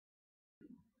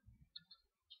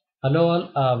Hello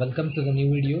all, welcome to the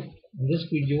new video. In this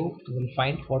video, we will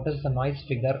find what is the noise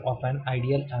figure of an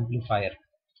ideal amplifier.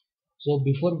 So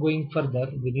before going further,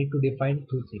 we need to define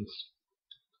two things.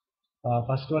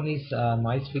 First one is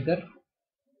noise figure,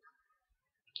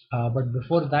 but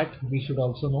before that, we should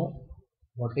also know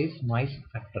what is noise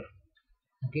factor.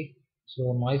 Okay,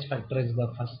 so noise factor is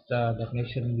the first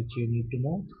definition which you need to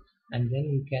know, and then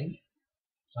you can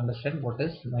understand what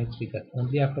is noise figure.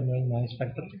 Only after knowing noise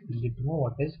factor, you need to know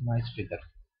what is noise figure.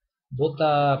 Both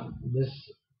these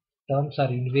terms are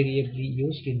invariably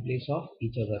used in place of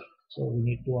each other, so we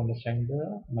need to understand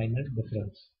the minor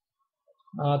difference.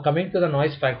 Coming to the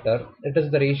noise factor, it is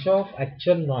the ratio of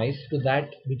actual noise to that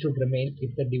which would remain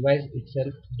if the device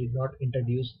itself did not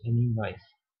introduce any noise.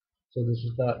 So this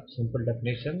is the simple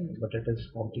definition, but it is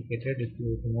complicated if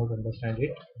you do not understand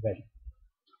it well.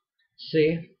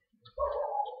 Say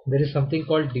there is something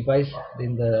called device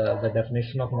in the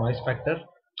definition of noise factor.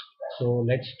 So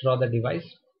let's draw the device.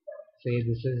 Say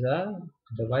this is a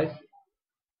device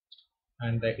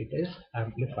and it is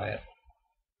amplifier.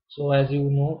 So as you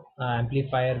know,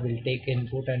 amplifier will take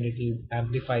input and it will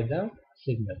amplify the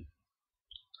signal.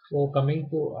 So coming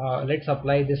to let's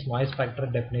apply this noise factor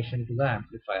definition to the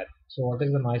amplifier. So what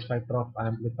is the noise factor of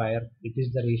amplifier? It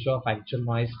is the ratio of actual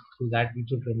noise to that which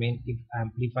would remain if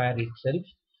amplifier itself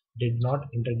did not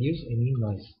introduce any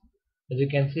noise. As you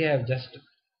can see, I have just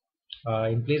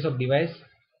in place of device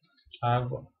I have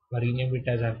renamed it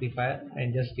as amplifier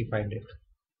and just defined it.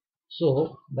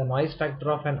 So the noise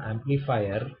factor of an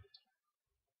amplifier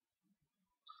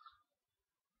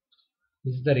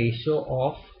is the ratio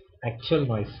of actual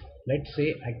noise. Let's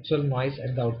say actual noise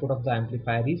at the output of the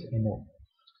amplifier is NO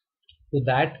to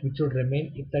that which would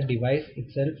remain if the device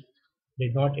itself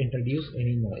did not introduce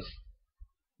any noise.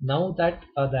 Now that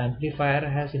the amplifier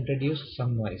has introduced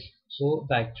some noise, so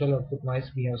the actual output noise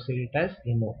we have said it as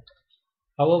NO.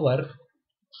 However,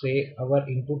 say our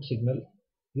input signal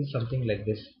is something like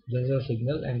this. There is a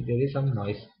signal and there is some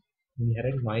noise,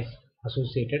 inherent noise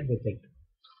associated with it.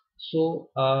 So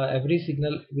every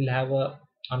signal will have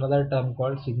another term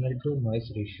called signal to noise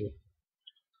ratio.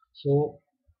 So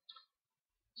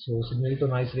signal to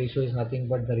noise ratio is nothing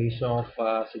but the ratio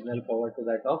of signal power to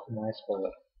that of noise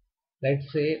power.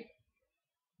 Let's say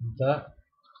the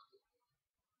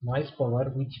noise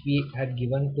power which we had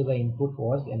given to the input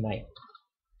was Ni.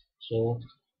 So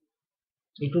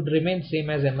it would remain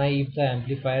same as Ni if the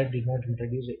amplifier did not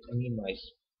introduce any noise.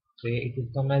 Say it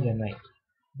would come as Ni.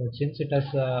 But since it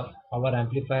has our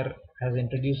amplifier has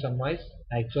introduced some noise,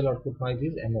 actual output noise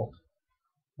is NO.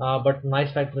 But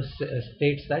noise factor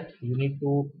states that you need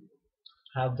to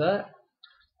have the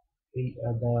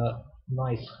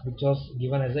noise which was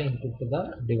given as an input to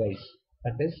the device,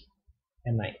 that is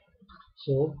Ni.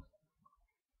 So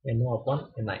NO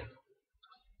upon Ni.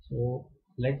 So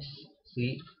let's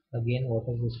see again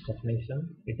what is this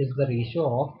definition. It is the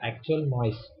ratio of actual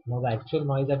noise. Now the actual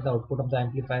noise at the output of the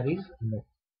amplifier is NO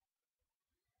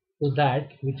to that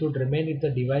which would remain if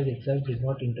the device itself did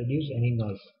not introduce any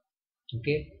noise.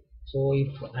 Okay, so if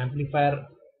amplifier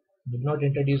did not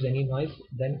introduce any noise,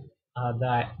 then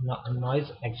the noise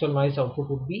actual noise output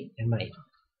would be Ni.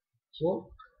 So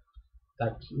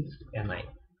that is Ni.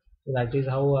 So that is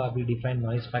how we define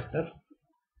noise factor.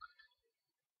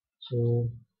 So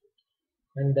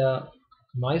and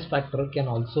noise factor can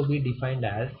also be defined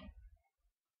as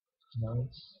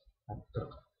noise factor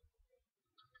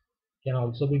can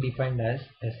also be defined as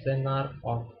SNR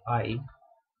of I,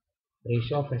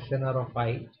 ratio of SNR of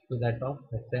I to that of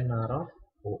SNR of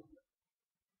O.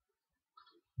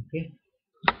 Okay,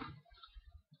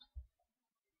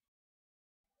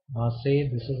 say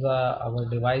this is our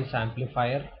device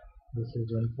amplifier, this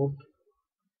is input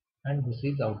and this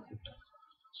is output.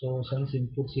 So since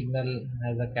input signal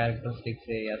has a characteristic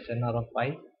say SNR of I,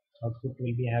 output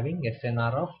will be having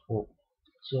SNR of O.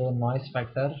 So noise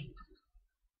factor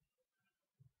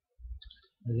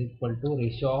is equal to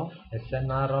ratio of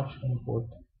SNR of input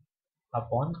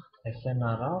upon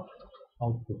SNR of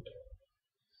output.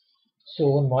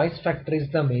 So noise factor is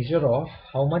the measure of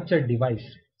how much a device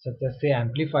such as say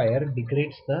amplifier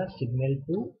degrades the signal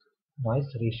to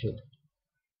noise ratio.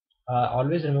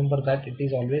 Always remember that it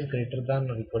is always greater than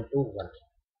or equal to 1.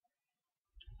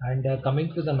 And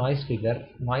coming to the noise figure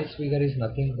is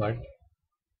nothing but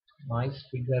noise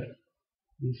figure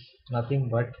is nothing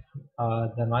but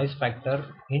the noise factor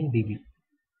in dB,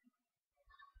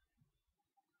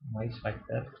 noise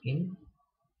factor in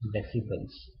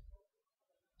decibels.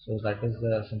 So that is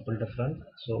the simple difference.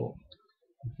 So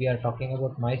if we are talking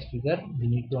about noise figure, we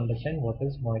need to understand what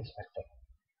is noise factor.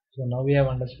 So now we have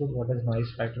understood what is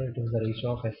noise factor. It is the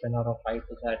ratio of SNR of I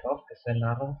to that of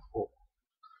SNR of O.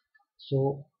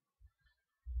 So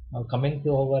coming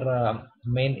to our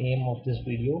main aim of this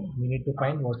video, we need to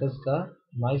find what is the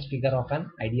noise figure of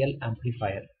an ideal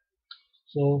amplifier.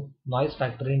 So noise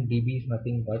factor in dB is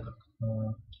nothing but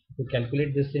to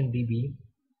calculate this in dB,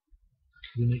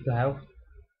 we need to have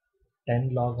 10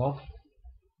 log of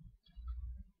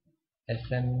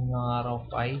SNR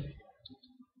of I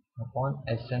upon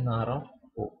SNR of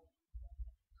O.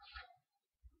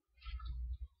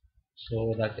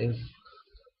 So that is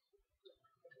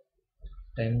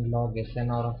 10 log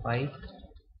SNR of I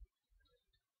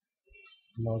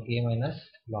log A minus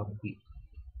log B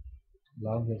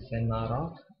log SNR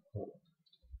of O.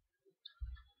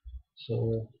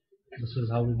 So this is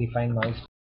how we define noise.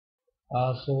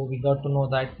 So we got to know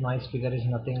that noise figure is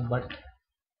nothing but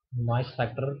noise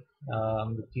factor,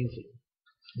 which is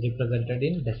represented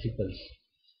in decibels.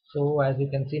 So as you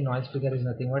can see, noise figure is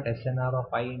nothing but SNR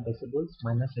of I in decibels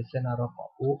minus SNR of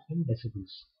O in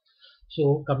decibels.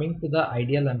 So coming to the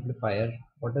ideal amplifier,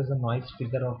 what is the noise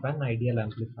figure of an ideal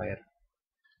amplifier?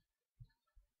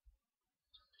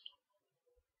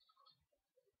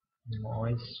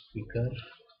 Noise figure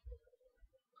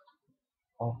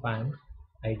of an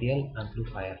ideal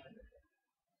amplifier.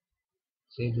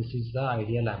 Say this is the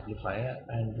ideal amplifier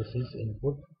and this is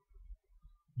input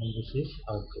and this is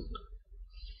output.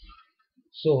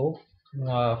 So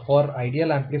for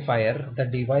ideal amplifier, the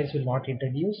device will not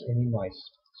introduce any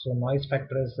noise. So noise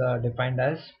factor is defined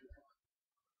as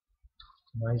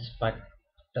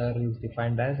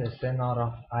SNR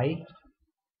of I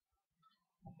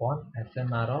upon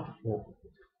SNR of O.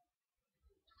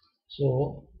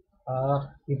 So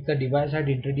if the device had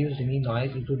introduced any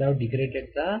noise, it would have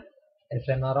degraded the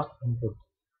SNR of input.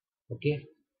 Okay.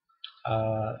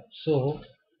 So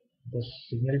the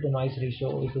signal to noise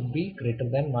ratio, it would be greater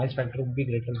than, noise factor would be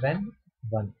greater than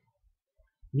 1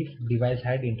 if device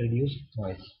had introduced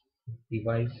noise. If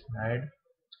device had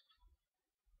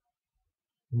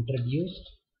introduced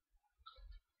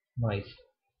noise.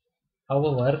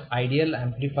 However, this ideal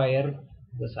amplifier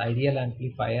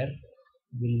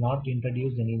will not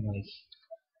introduce any noise,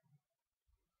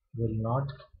 will not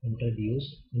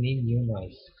introduce any new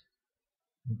noise,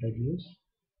 introduce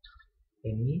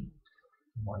any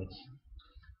noise.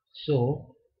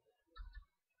 So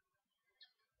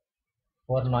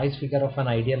for noise figure of an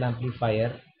ideal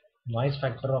amplifier, noise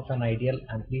factor of an ideal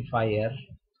amplifier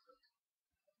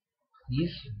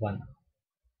is 1.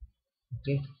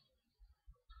 Okay.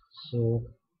 So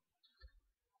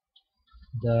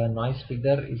the noise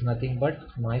figure is nothing but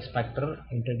noise factor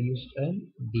introduced in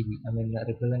dB,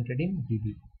 represented in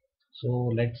dB.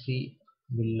 So let's see,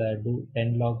 we'll do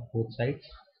 10 log both sides.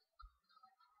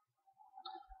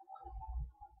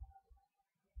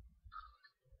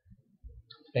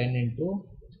 10 into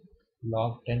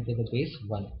log 10 to the base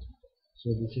 1. So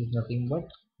this is nothing but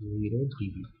 0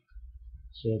 dB.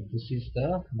 So this is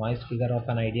the noise figure of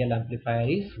an ideal amplifier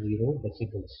is 0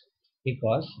 decibels,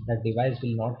 because the device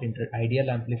will not ideal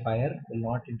amplifier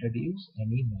will not introduce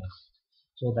any noise.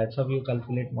 So that's how you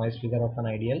calculate noise figure of an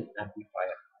ideal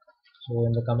amplifier. So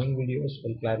in the coming videos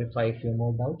we'll clarify a few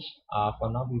more doubts. For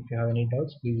now, if you have any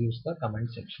doubts, please use the comment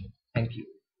section. Thank you.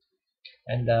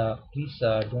 And please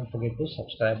don't forget to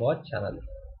subscribe our channel.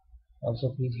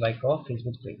 Also please like our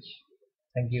Facebook page.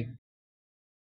 Thank you.